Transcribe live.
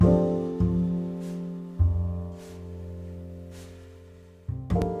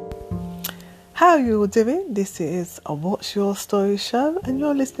How are you all doing? This is a What's Your Story show and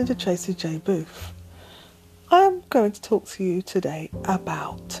you're listening to Tracy J. Booth. I'm going to talk to you today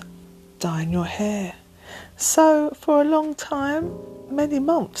about dyeing your hair. So for a long time, many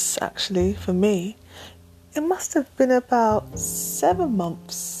months actually for me, it must have been about 7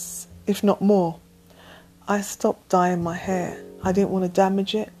 months, if not more, I stopped dyeing my hair. I didn't want to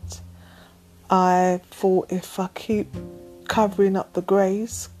damage it. I thought if I keep covering up the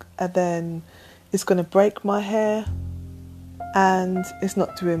greys, and then it's going to break my hair and it's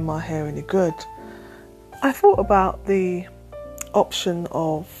not doing my hair any good. I thought about the option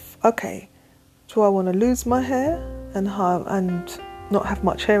of, okay, do I want to lose my hair and not have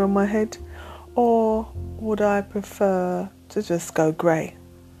much hair on my head, or would I prefer to just go grey?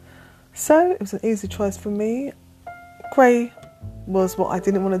 So it was an easy choice for me. Grey was what I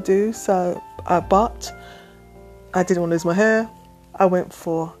didn't want to do, but I didn't want to lose my hair. I went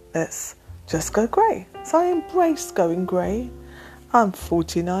for let's just go grey. So I embraced going grey. I'm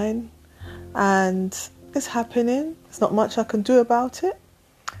 49 and it's happening. There's not much I can do about it.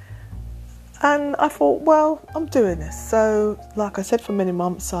 And I thought, well, I'm doing this. So like I said, for many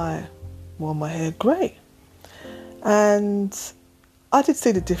months I wore my hair grey. And I did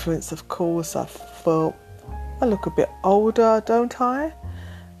see the difference, of course. I felt I look a bit older, don't I?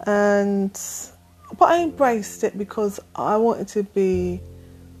 But I embraced it because I wanted to be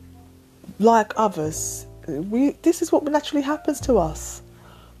like others. This is what naturally happens to us.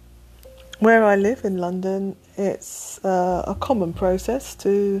 Where I live in London, it's a common process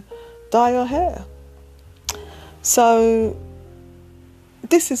to dye your hair. So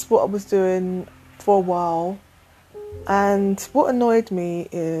this is what I was doing for a while, and what annoyed me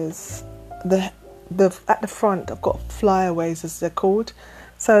is at the front I've got flyaways, as they're called,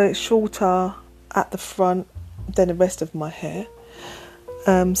 so it's shorter at the front than the rest of my hair.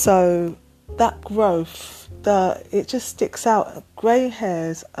 So that growth, it just sticks out. Grey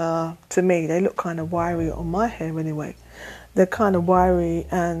hairs are, to me, they look kind of wiry on my hair anyway. They're kind of wiry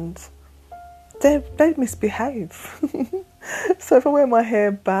and they misbehave. So if I wear my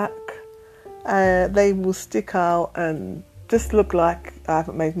hair back, they will stick out and just look like I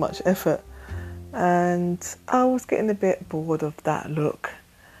haven't made much effort. And I was getting a bit bored of that look.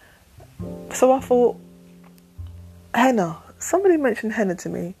 So I thought, henna. Somebody mentioned henna to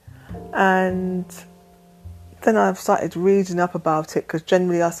me, and then I've started reading up about it, because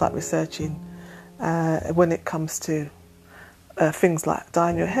generally I start researching when it comes to things like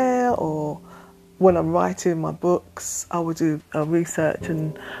dyeing your hair, or when I'm writing my books, I will do research,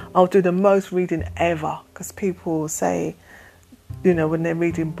 and I'll do the most reading ever, because people say, when they're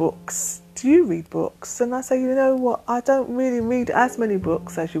reading books, do you read books? And I say, you know what, I don't really read as many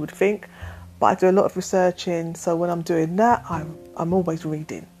books as you would think, but I do a lot of researching, so when I'm doing that, I'm always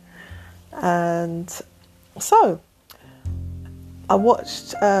reading. And so I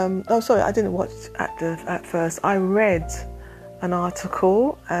watched, I didn't watch at first. I read an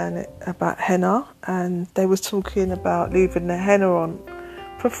article about henna, and they was talking about leaving the henna on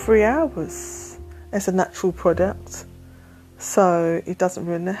for 3 hours. It's a natural product, so it doesn't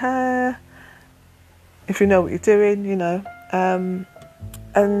ruin the hair if you know what you're doing,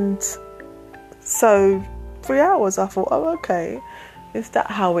 and so 3 hours, I thought, oh, okay, is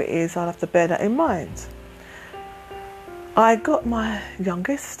that how it is? I'll have to bear that in mind. I got my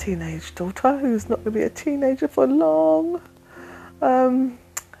youngest teenage daughter, who's not going to be a teenager for long.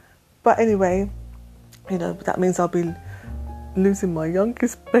 But anyway, that means I'll be losing my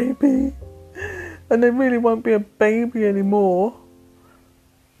youngest baby. And there really won't be a baby anymore.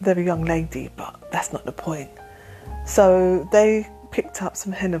 They're a young lady, but that's not the point. So they picked up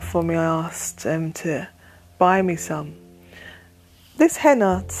some henna for me. I asked them to buy me some. This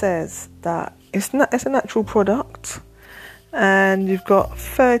henna says that it's a natural product, and you've got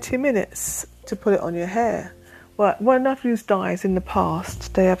 30 minutes to put it on your hair. Well, when I've used dyes in the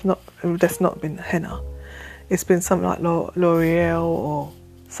past, there's not been henna. It's been something like L'Oreal or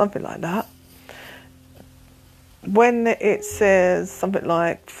something like that. When it says something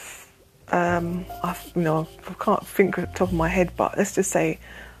like, I can't think at the top of my head, but let's just say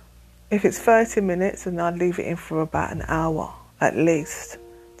if it's 30 minutes, then I'd leave it in for about an hour at least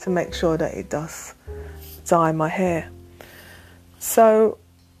to make sure that it does dye my hair. So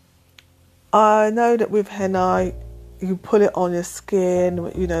I know that with henna, you put it on your skin,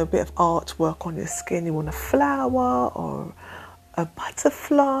 a bit of artwork on your skin. You want a flower or a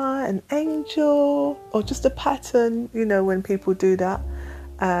butterfly, an angel, or just a pattern, when people do that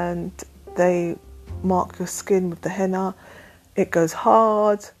and they mark your skin with the henna, it goes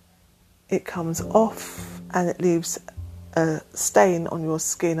hard, it comes off, and it leaves a stain on your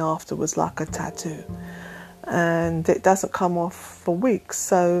skin afterwards, like a tattoo, and it doesn't come off for weeks.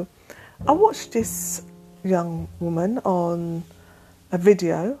 So I watched this young woman on a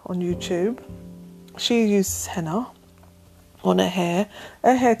video on YouTube. She uses henna on her hair.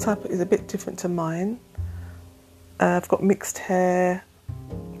 Her hair type is a bit different to mine. I've got mixed hair.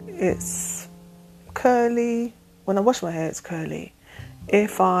 It's curly. When I wash my hair, it's curly.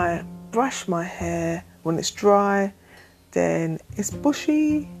 If I brush my hair when it's dry, then it's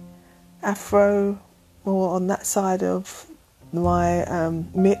bushy, afro, more on that side of my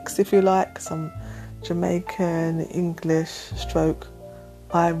mix, if you like. Some Jamaican, English, stroke,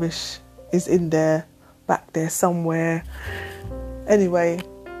 Irish is in there, back there somewhere. Anyway,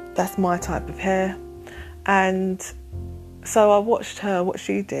 that's my type of hair. And so I watched her, what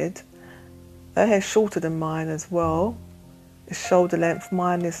she did. Her hair's shorter than mine as well. It's shoulder length.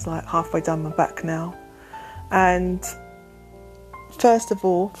 Mine is like halfway down my back now. And first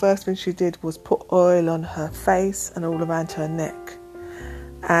thing she did was put oil on her face and all around her neck.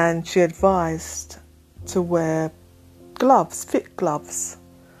 And she advised to wear gloves, thick gloves,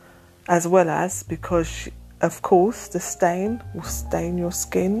 as well as, because of course the stain will stain your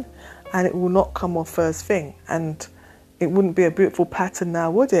skin and it will not come off first thing, and it wouldn't be a beautiful pattern now,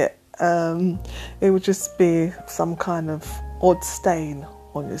 would it? It would just be some kind of odd stain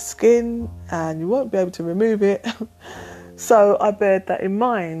on your skin and you won't be able to remove it. So I bared that in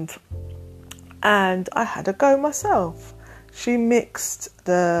mind and I had a go myself. She mixed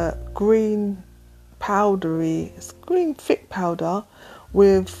the green thick powder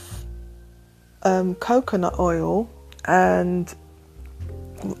with coconut oil and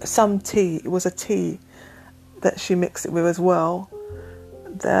some tea. It was a tea that she mixed it with as well.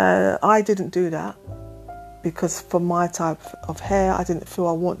 I didn't do that because for my type of hair, I didn't feel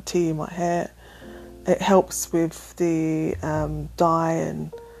I want tea in my hair. It helps with the dye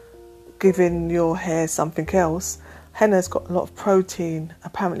and giving your hair something else. Henna's got a lot of protein.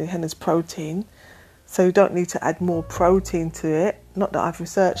 Apparently henna's protein, so you don't need to add more protein to it. Not that I've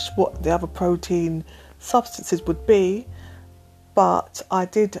researched what the other protein substances would be, but I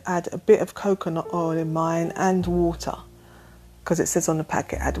did add a bit of coconut oil in mine and water, because it says on the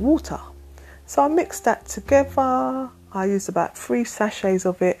packet add water. So I mixed that together. I used about 3 sachets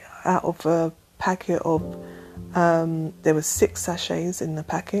of it out of a packet of, there was 6 sachets in the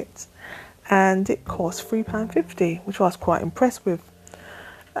packet, and it cost £3.50, which I was quite impressed with.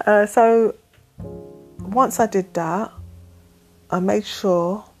 So once I did that, I made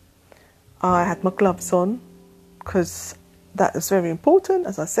sure I had my gloves on, because that is very important.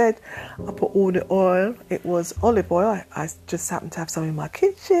 As I said, I put all the oil. It was olive oil. I just happened to have some in my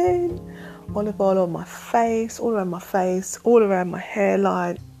kitchen. Olive oil on my face, all around my face, all around my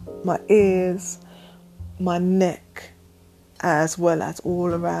hairline, my ears, my neck, as well as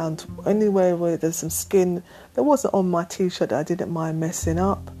all around anywhere where there's some skin that wasn't on my t-shirt that I didn't mind messing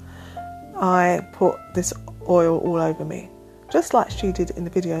up. I put this oil all over me, just like she did in the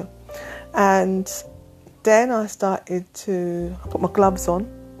video. And then I put my gloves on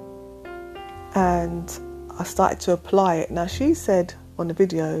and I started to apply it. Now she said on the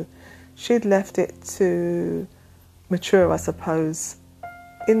video she'd left it to mature, I suppose,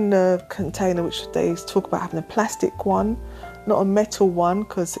 in the container, which they talk about having a plastic one, not a metal one,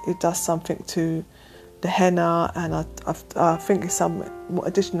 because it does something to the henna, and I think it's some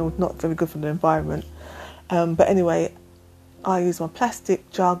additional, not very good for the environment. But anyway, I use my plastic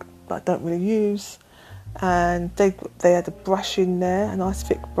jug that I don't really use, and they had a brush in there, a nice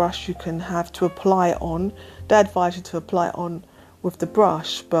thick brush you can have to apply it on. They advise you to apply it on with the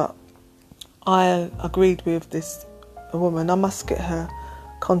brush, but I agreed with this woman. I must get her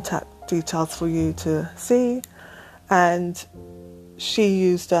contact details for you to see. And she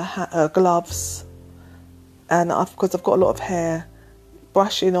used her gloves, and because I've got a lot of hair,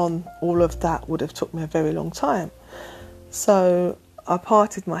 brushing on all of that would have took me a very long time. So I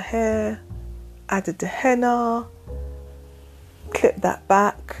parted my hair, added the henna, clipped that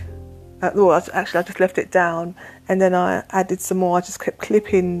back. Well, actually I just left it down, and then I added some more. I just kept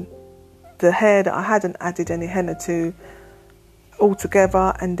clipping the hair that I hadn't added any henna to all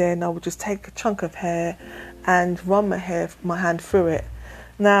together, and then I would just take a chunk of hair and run my hand through it.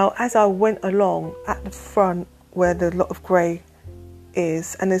 Now, as I went along at the front where the lot of grey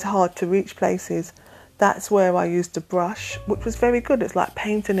is, and it's hard to reach places, that's where I used the brush, which was very good. It's like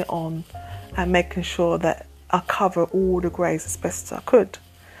painting it on and making sure that I cover all the greys as best as I could.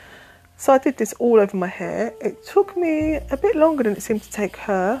 So I did this all over my hair. It took me a bit longer than it seemed to take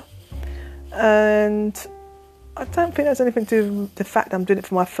her, and I don't think there's anything to do with the fact that I'm doing it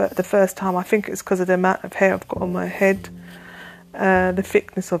for the first time. I think it's because of the amount of hair I've got on my head, the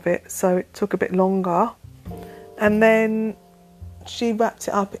thickness of it, so it took a bit longer. And then she wrapped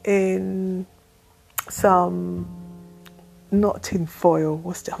it up in some, not tin foil,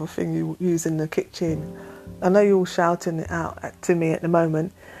 what's the other thing you use in the kitchen? I know you're all shouting it out to me at the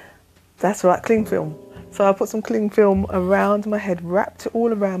moment. That's right, cling film. So I put some cling film around my head, wrapped it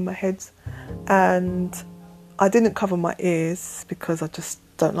all around my head, and I didn't cover my ears because I just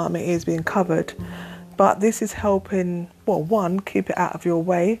don't like my ears being covered. But this is helping, well, one, keep it out of your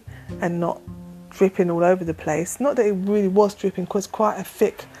way and not dripping all over the place. Not that it really was dripping, because it's quite a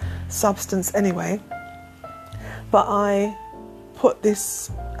thick substance anyway. But I put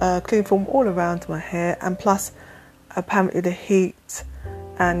this cling film all around my hair, and plus apparently the heat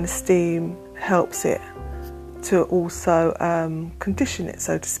and the steam helps it to also condition it,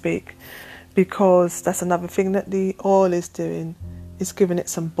 so to speak, because that's another thing that the oil is doing, is giving it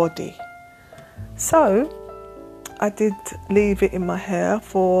some body. So I did leave it in my hair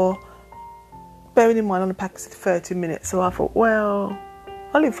for, bearing in mind on the packet said 30 minutes, so I thought, well,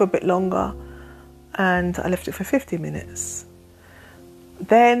 I'll leave it for a bit longer, and I left it for 50 minutes.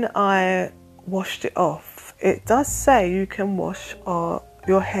 Then I washed it off. It does say you can wash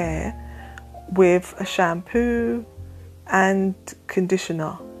your hair with a shampoo and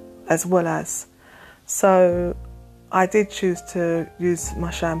conditioner as well as. So I did choose to use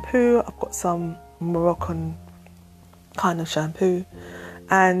my shampoo. I've got some Moroccan kind of shampoo,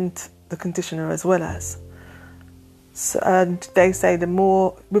 and the conditioner as well as. So, and they say the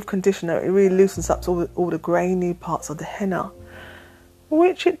more with conditioner, it really loosens up all the grainy parts of the henna,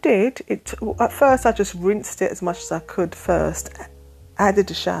 which it did. At first I just rinsed it as much as I could first, added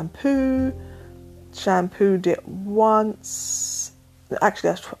the shampoo, shampooed it once, actually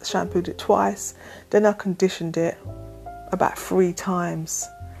I shampooed it twice, then I conditioned it about 3 times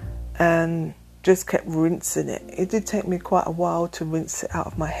and just kept rinsing it. It did take me quite a while to rinse it out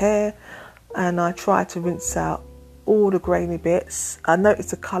of my hair, and I tried to rinse out all the grainy bits. I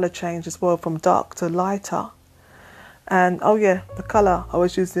noticed the colour change as well from dark to lighter. And oh yeah, the colour I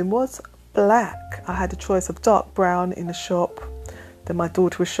was using was black. I had a choice of dark brown in the shop that my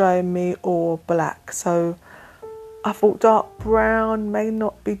daughter was showing me, or black. So I thought dark brown may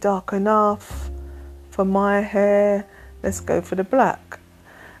not be dark enough for my hair. Let's go for the black.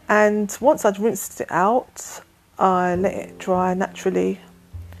 And once I'd rinsed it out, I let it dry naturally,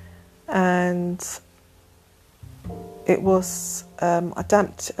 and it was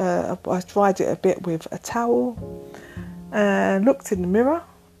I dried it a bit with a towel, and looked in the mirror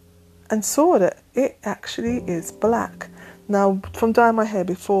and saw that it actually is black. Now, from dyeing my hair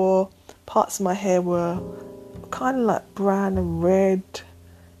before, parts of my hair were kind of like brown and red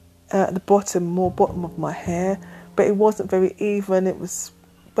at the bottom, more bottom of my hair, but it wasn't very even.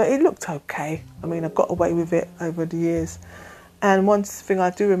 But it looked okay. I mean, I got away with it over the years. And one thing I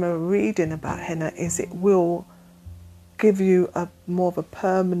do remember reading about henna is it will give you more of a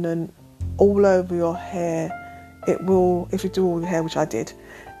permanent all over your hair. It will, if you do all your hair, which I did,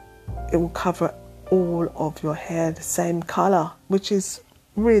 it will cover all of your hair the same colour, which is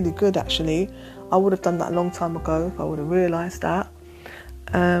really good actually. I would have done that a long time ago if I would have realised that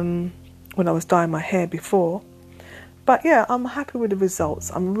when I was dyeing my hair before. But yeah, I'm happy with the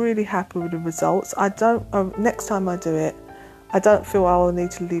results. I'm really happy with the results. Next time I do it, I don't feel I will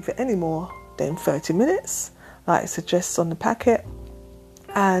need to leave it any more than 30 minutes, like it suggests on the packet.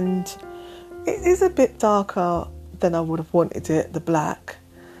 And it is a bit darker than I would have wanted it, the black,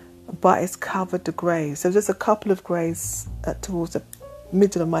 but it's covered the greys. So there's a couple of greys towards the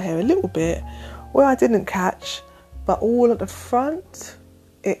middle of my hair, a little bit, where I didn't catch, but all at the front,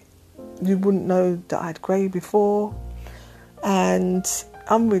 you wouldn't know that I had grey before. And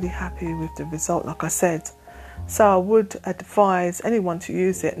I'm really happy with the result, like I said. So I would advise anyone to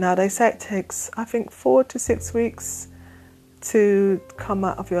use it. Now, they say it takes, I think, 4 to 6 weeks to come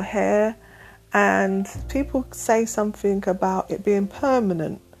out of your hair. And people say something about it being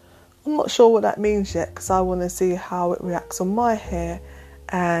permanent. I'm not sure what that means yet, because I want to see how it reacts on my hair.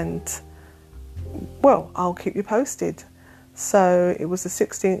 And, well, I'll keep you posted. So it was the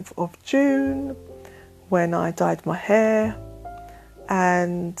 16th of June when I dyed my hair.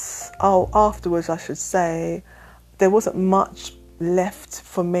 And afterwards, I should say, there wasn't much left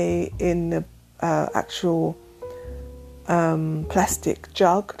for me in the actual plastic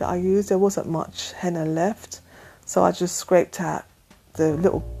jug that I used. There wasn't much henna left, so I just scraped out the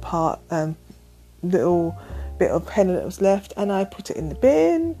little bit of henna that was left, and I put it in the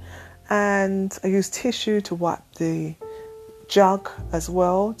bin. And I used tissue to wipe the jug as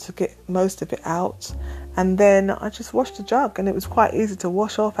well to get most of it out. and then I just washed the jug, and it was quite easy to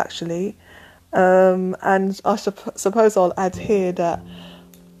wash off actually. And I suppose I'll add here that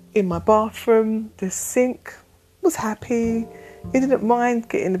in my bathroom, the sink was happy. It didn't mind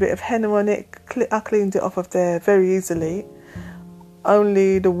getting a bit of henna on it. I cleaned it off of there very easily.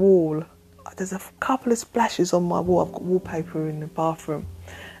 Only the wall, there's a couple of splashes on my wall. I've got wallpaper in the bathroom,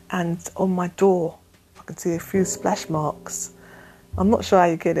 and on my door I can see a few splash marks. I'm not sure how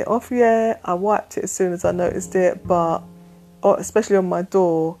you get it off yet. I wiped it as soon as I noticed it, but especially on my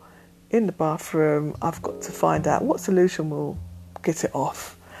door in the bathroom, I've got to find out what solution will get it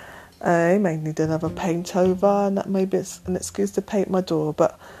off. I may need another paint over, and that may be an excuse to paint my door,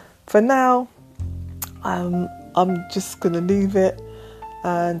 but for now I'm just going to leave it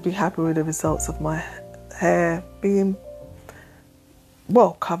and be happy with the results of my hair being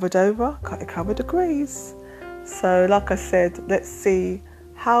covered over. It covered the greys. So like I said, let's see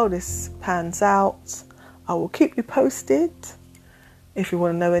how this pans out. I will keep you posted. If you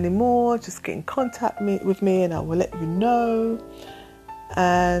want to know any more, just get in contact with me and I will let you know.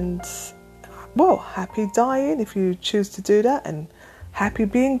 And happy dyeing if you choose to do that, and happy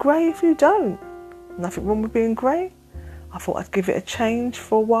being grey if you don't. Nothing wrong with being grey. I thought I'd give it a change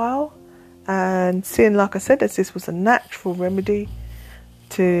for a while, and seeing, like I said, that this was a natural remedy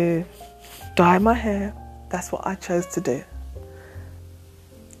to dye my hair, that's what I chose to do.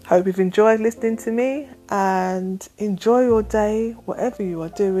 Hope you've enjoyed listening to me, and enjoy your day, whatever you are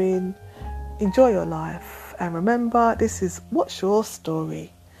doing. Enjoy your life, and remember, this is What's Your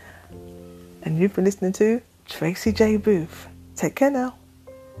Story, and you've been listening to Tracy J. Booth. Take care now.